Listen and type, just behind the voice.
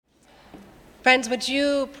Friends, would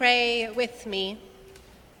you pray with me?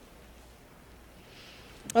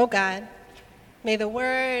 Oh God, may the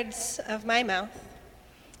words of my mouth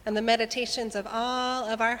and the meditations of all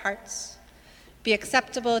of our hearts be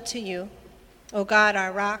acceptable to you, O God,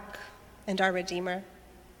 our rock and our Redeemer.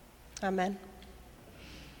 Amen.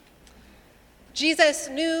 Jesus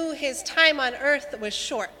knew his time on earth was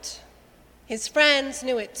short. His friends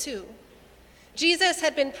knew it too. Jesus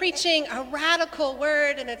had been preaching a radical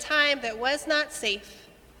word in a time that was not safe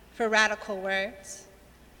for radical words.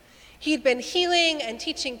 He'd been healing and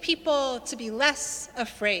teaching people to be less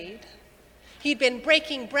afraid. He'd been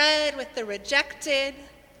breaking bread with the rejected.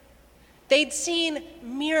 They'd seen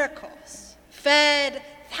miracles, fed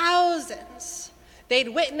thousands.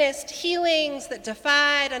 They'd witnessed healings that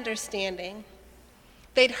defied understanding.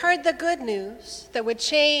 They'd heard the good news that would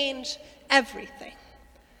change everything,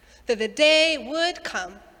 that the day would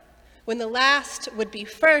come when the last would be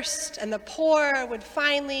first and the poor would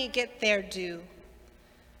finally get their due.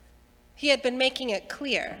 He had been making it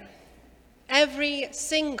clear, every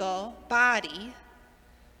single body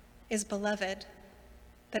is beloved,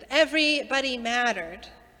 that everybody mattered.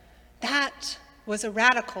 That was a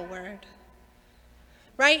radical word.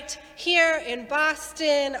 Right here in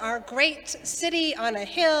Boston, our great city on a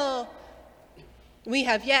hill, we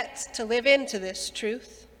have yet to live into this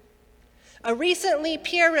truth. A recently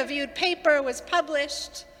peer-reviewed paper was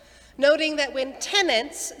published noting that when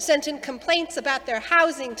tenants sent in complaints about their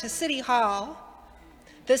housing to City Hall,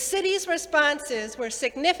 the city's responses were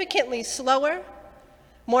significantly slower,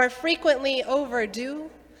 more frequently overdue,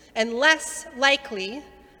 and less likely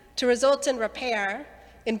to result in repair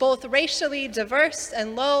in both racially diverse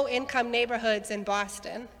and low-income neighborhoods in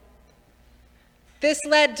Boston. This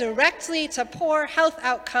led directly to poor health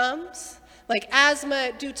outcomes like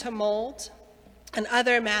asthma due to mold and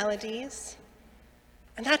other maladies.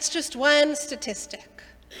 And that's just one statistic.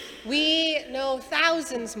 We know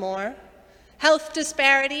thousands more. Health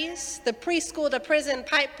disparities, the preschool to prison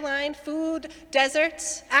pipeline, food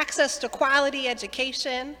deserts, access to quality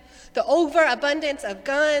education, the overabundance of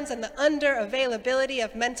guns, and the under-availability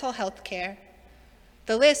of mental health care.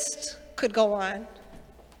 The list could go on.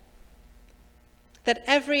 That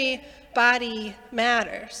every body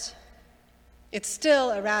matters. It's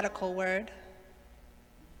still a radical word.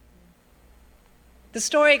 The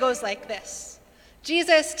story goes like this.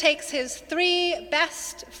 Jesus takes his 3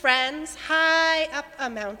 best friends high up a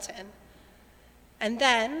mountain. And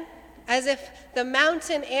then, as if the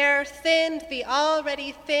mountain air thinned the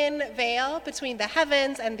already thin veil between the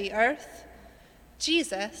heavens and the earth,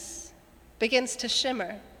 Jesus begins to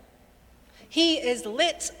shimmer. He is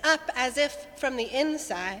lit up as if from the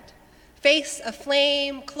inside, face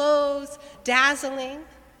aflame, clothes dazzling.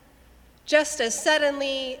 Just as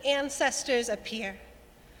suddenly ancestors appear.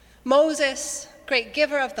 Moses, great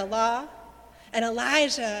giver of the law, and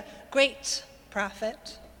Elijah, great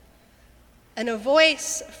prophet. And a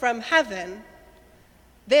voice from heaven,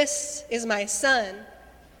 "This is my son,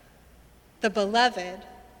 the beloved,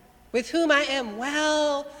 with whom I am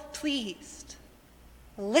well pleased.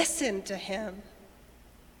 Listen to him."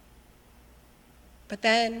 But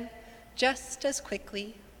then, just as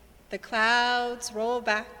quickly, the clouds roll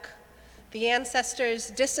back, the ancestors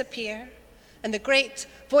disappear, and the great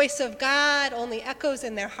voice of God only echoes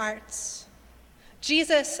in their hearts.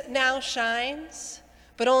 Jesus now shines,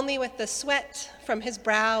 but only with the sweat from his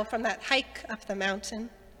brow from that hike up the mountain.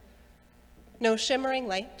 No shimmering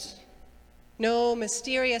light, no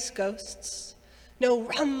mysterious ghosts, no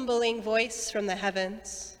rumbling voice from the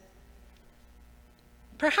heavens.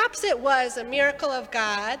 Perhaps it was a miracle of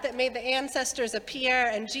God that made the ancestors appear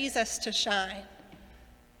and Jesus to shine.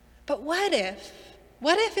 But what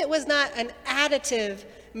if it was not an additive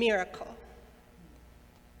miracle?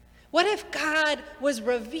 What if God was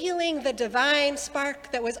revealing the divine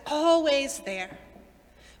spark that was always there?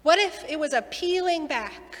 What if it was a peeling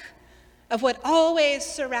back of what always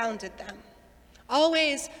surrounded them,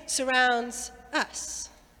 always surrounds us?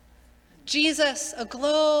 Jesus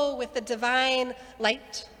aglow with the divine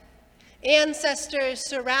light, ancestors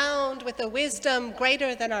surround with a wisdom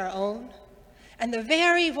greater than our own, and the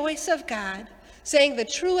very voice of God saying the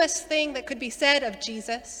truest thing that could be said of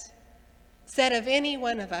Jesus, said of any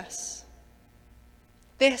one of us.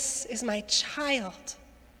 "This is my child,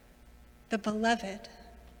 the beloved."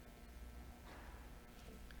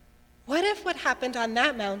 What if what happened on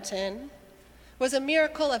that mountain was a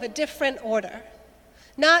miracle of a different order,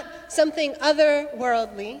 not something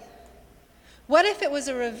otherworldly? What if it was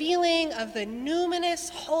a revealing of the numinous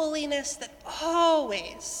holiness that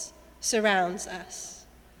always surrounds us?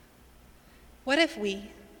 What if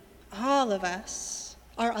we, all of us,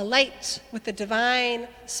 are alight with the divine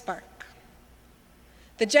spark.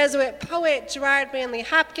 The Jesuit poet Gerard Manley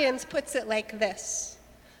Hopkins puts it like this: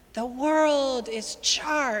 the world is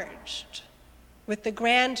charged with the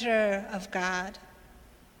grandeur of God.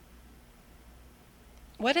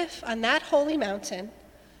 What if on that holy mountain,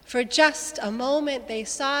 for just a moment, they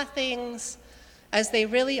saw things as they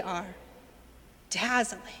really are,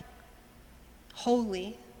 dazzling,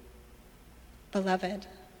 holy, beloved?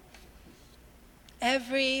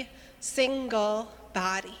 Every single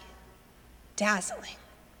body, dazzling,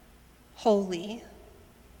 holy,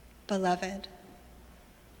 beloved.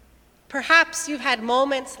 Perhaps you've had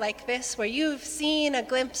moments like this where you've seen a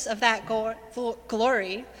glimpse of that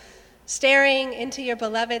glory staring into your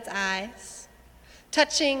beloved's eyes,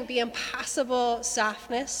 touching the impossible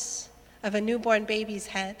softness of a newborn baby's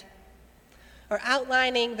head, or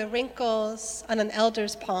outlining the wrinkles on an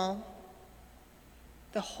elder's palm.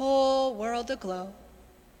 The whole world aglow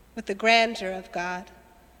with the grandeur of God.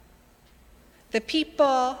 The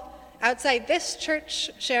people outside this church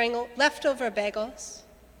sharing leftover bagels,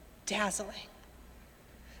 dazzling.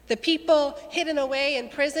 The people hidden away in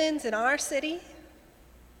prisons in our city,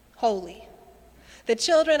 holy. The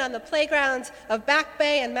children on the playgrounds of Back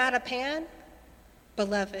Bay and Mattapan,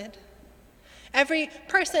 beloved. Every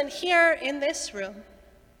person here in this room,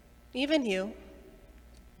 even you,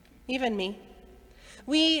 even me,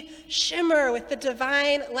 we shimmer with the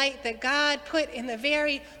divine light that God put in the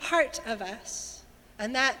very heart of us.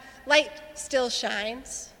 And that light still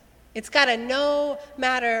shines. It's got a no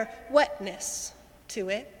matter whatness to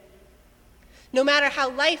it. No matter how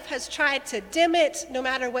life has tried to dim it, no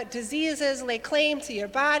matter what diseases lay claim to your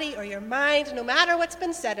body or your mind, no matter what's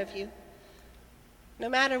been said of you, no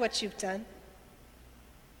matter what you've done,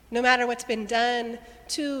 no matter what's been done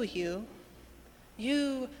to you,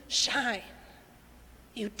 you shine,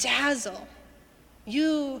 you dazzle,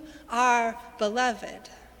 you are beloved.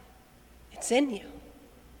 It's in you.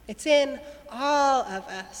 It's in all of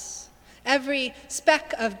us. Every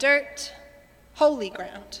speck of dirt, holy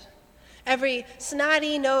ground. Every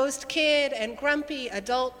snotty-nosed kid and grumpy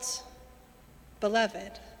adult,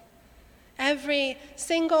 beloved. Every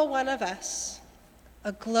single one of us,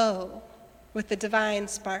 aglow with the divine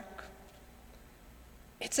spark.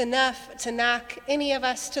 It's enough to knock any of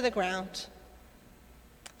us to the ground.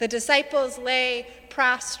 The disciples lay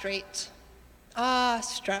prostrate,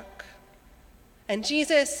 awestruck, and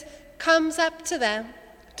Jesus comes up to them,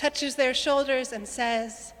 touches their shoulders, and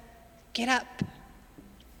says, "Get up."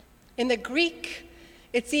 In the Greek,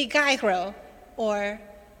 it's "gyro," or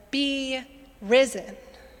 "be risen."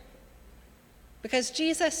 Because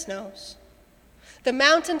Jesus knows. The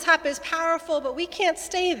mountaintop is powerful, but we can't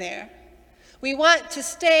stay there. We want to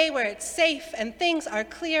stay where it's safe and things are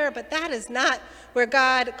clear, but that is not where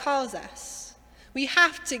God calls us. We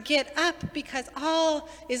have to get up because all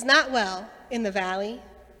is not well in the valley.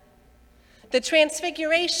 The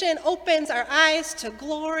transfiguration opens our eyes to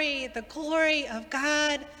glory, the glory of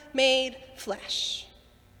God made flesh.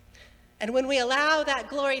 And when we allow that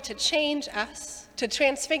glory to change us, to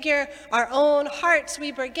transfigure our own hearts,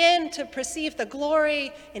 we begin to perceive the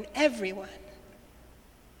glory in everyone,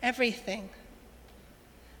 everything.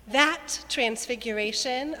 That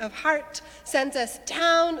transfiguration of heart sends us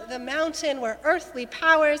down the mountain where earthly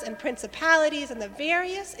powers and principalities and the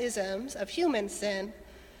various isms of human sin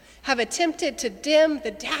have attempted to dim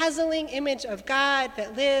the dazzling image of God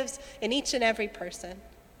that lives in each and every person.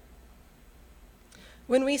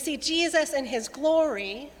 When we see Jesus in his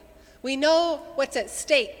glory, we know what's at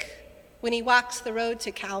stake when he walks the road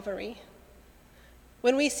to Calvary.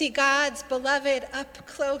 When we see God's beloved up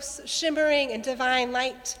close, shimmering in divine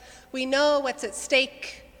light, we know what's at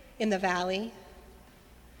stake in the valley.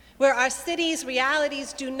 Where our city's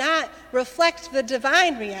realities do not reflect the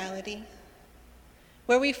divine reality.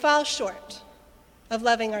 Where we fall short of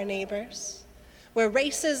loving our neighbors. Where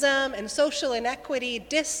racism and social inequity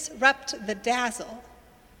disrupt the dazzle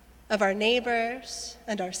of our neighbors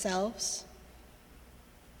and ourselves.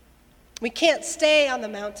 We can't stay on the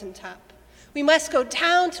mountaintop. We must go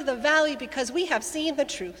down to the valley because we have seen the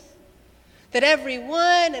truth, that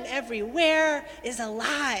everyone and everywhere is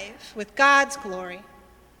alive with God's glory.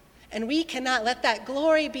 And we cannot let that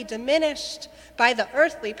glory be diminished by the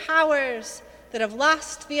earthly powers that have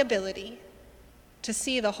lost the ability to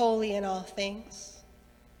see the holy in all things.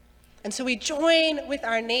 And so we join with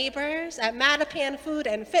our neighbors at Mattapan Food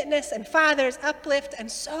and Fitness and Father's Uplift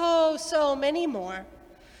and so many more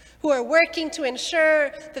who are working to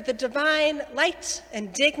ensure that the divine light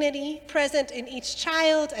and dignity present in each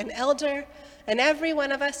child and elder and every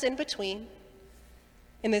one of us in between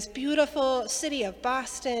in this beautiful city of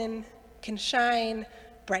Boston can shine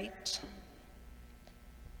bright.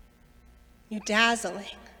 You dazzling,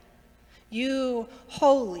 you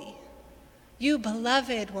holy, you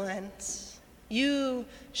beloved ones, you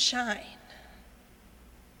shine.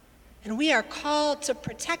 And we are called to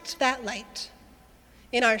protect that light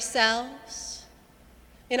in ourselves,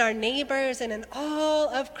 in our neighbors, and in all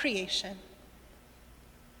of creation.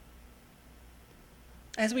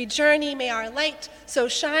 As we journey, may our light so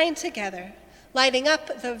shine together, lighting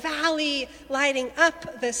up the valley, lighting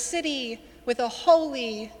up the city with a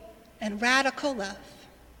holy and radical love.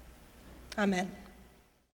 Amen.